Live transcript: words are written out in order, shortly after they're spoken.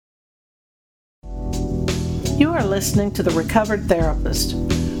are listening to The Recovered Therapist,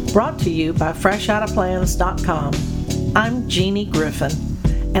 brought to you by FreshOuttaPlans.com. I'm Jeannie Griffin,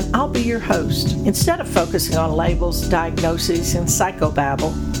 and I'll be your host. Instead of focusing on labels, diagnoses, and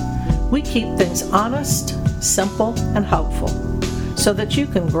psychobabble, we keep things honest, simple, and hopeful so that you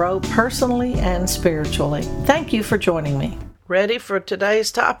can grow personally and spiritually. Thank you for joining me. Ready for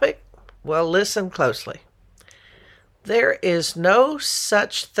today's topic? Well, listen closely. There is no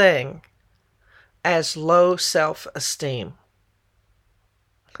such thing as low self-esteem.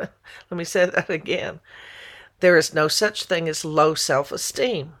 Let me say that again. There is no such thing as low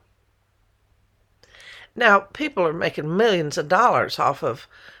self-esteem. Now, people are making millions of dollars off of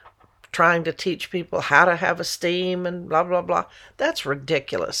trying to teach people how to have esteem and blah, blah, blah. That's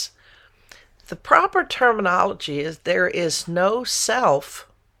ridiculous. The proper terminology is there is no self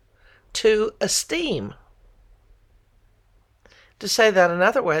to esteem. To say that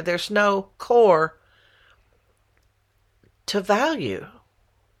another way, there's no core to value.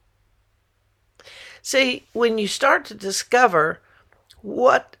 See, when you start to discover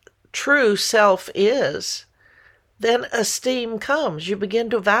what true self is, then esteem comes. You begin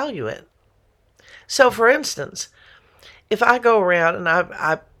to value it. So, for instance, if I go around and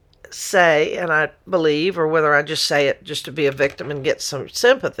I say, and I believe, or whether I just say it just to be a victim and get some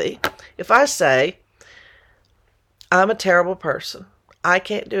sympathy, if I say, I'm a terrible person, I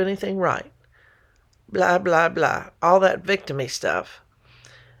can't do anything right, blah, blah, blah, all that victim-y stuff,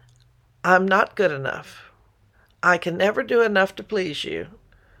 I'm not good enough, I can never do enough to please you,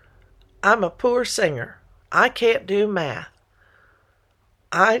 I'm a poor singer, I can't do math,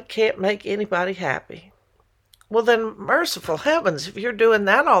 I can't make anybody happy. Well then, merciful heavens, if you're doing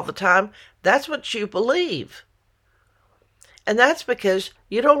that all the time, that's what you believe. And that's because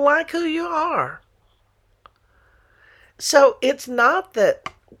you don't like who you are. So it's not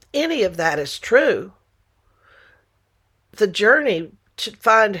that any of that is true. The journey to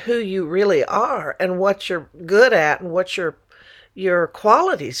find who you really are and what you're good at and what your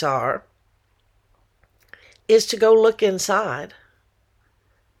qualities are is to go look inside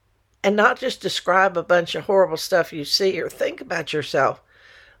and not just describe a bunch of horrible stuff you see or think about yourself,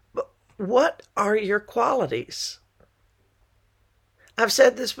 but what are your qualities? I've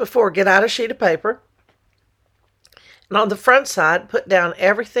said this before, get out a sheet of paper, and on the front side, put down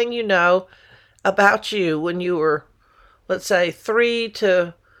everything you know about you when you were, let's say, 3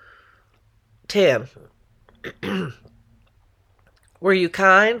 to 10. Were you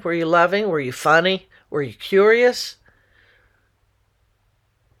kind? Were you loving? Were you funny? Were you curious?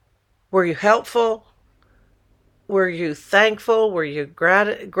 Were you helpful? Were you thankful? Were you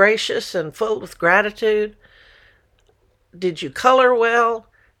gracious and full with gratitude? Did you color well?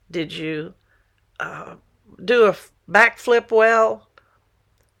 Did you do a backflip well?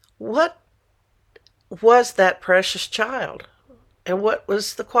 What was that precious child? And what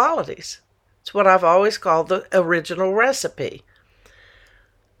was the qualities? It's what I've always called the original recipe.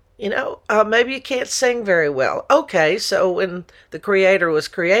 You know, maybe you can't sing very well. Okay, so when the Creator was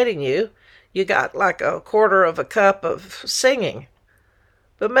creating you, you got like a quarter of a cup of singing.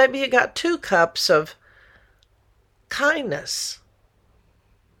 But maybe you got 2 cups of kindness.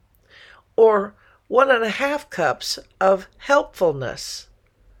 Or 1.5 cups of helpfulness.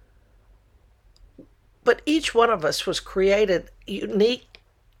 But each one of us was created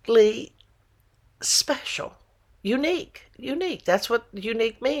uniquely special. Unique. That's what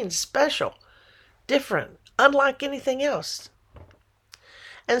unique means. Special. Different. Unlike anything else.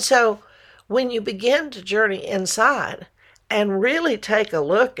 And so when you begin to journey inside and really take a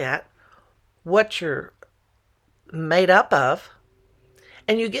look at what you're made up of,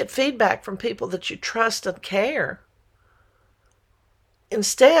 and you get feedback from people that you trust and care,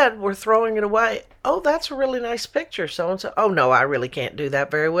 instead we're throwing it away. Oh, that's a really nice picture, so-and-so. Oh, no, I really can't do that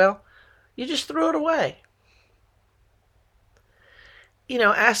very well. You just threw it away. You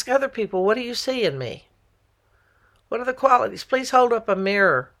know, ask other people, what do you see in me? What are the qualities? Please hold up a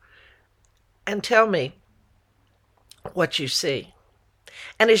mirror and tell me what you see.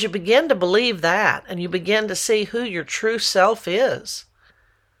 And as you begin to believe that, and you begin to see who your true self is,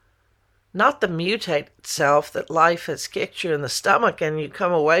 not the mutated self that life has kicked you in the stomach and you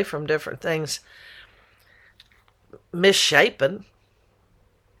come away from different things misshapen,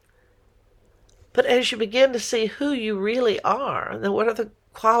 but as you begin to see who you really are, and then what are the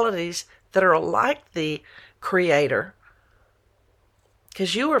qualities that are like the Creator,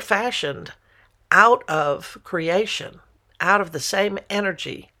 because you were fashioned out of creation, out of the same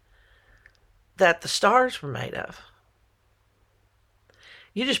energy that the stars were made of.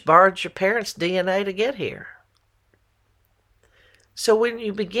 You just borrowed your parents' DNA to get here. So when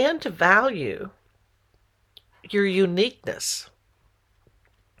you begin to value your uniqueness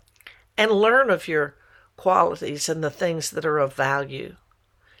and learn of your qualities and the things that are of value,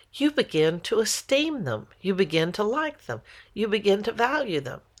 you begin to esteem them. You begin to like them. You begin to value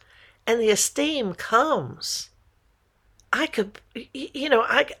them. And the esteem comes. I could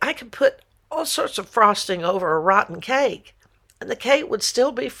put all sorts of frosting over a rotten cake, and the cake would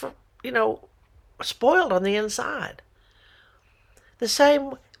still be, spoiled on the inside. The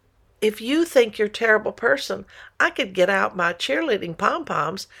same, if you think you're a terrible person, I could get out my cheerleading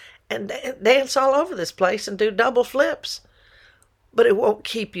pom-poms and dance all over this place and do double flips. But it won't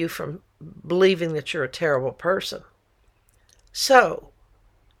keep you from believing that you're a terrible person. So,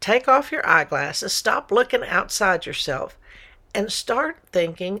 take off your eyeglasses, stop looking outside yourself, and start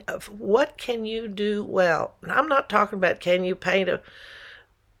thinking of what can you do well. And I'm not talking about can you paint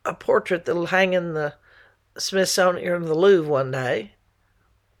a portrait that'll hang in the Smithsonian or the Louvre one day.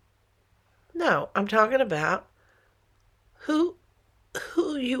 No, I'm talking about who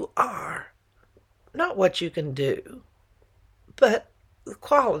you are, not what you can do, but the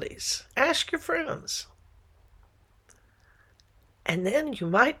qualities. Ask your friends. And then you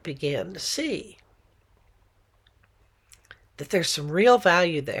might begin to see that there's some real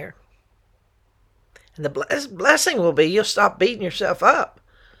value there. And the blessing will be you'll stop beating yourself up.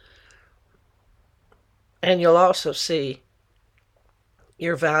 And you'll also see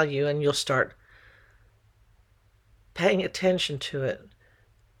your value, and you'll start paying attention to it,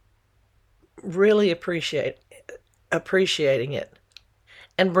 really appreciating it,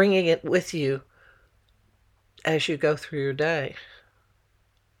 and bringing it with you as you go through your day.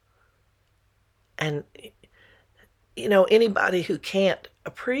 And, anybody who can't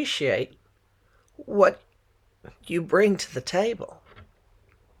appreciate what you bring to the table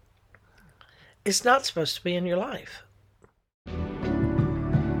is not supposed to be in your life.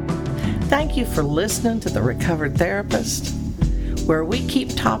 Thank you for listening to The Recovered Therapist, where we keep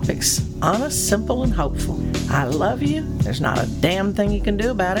topics honest, simple, and hopeful. I love you. There's not a damn thing you can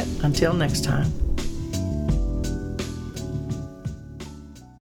do about it. Until next time.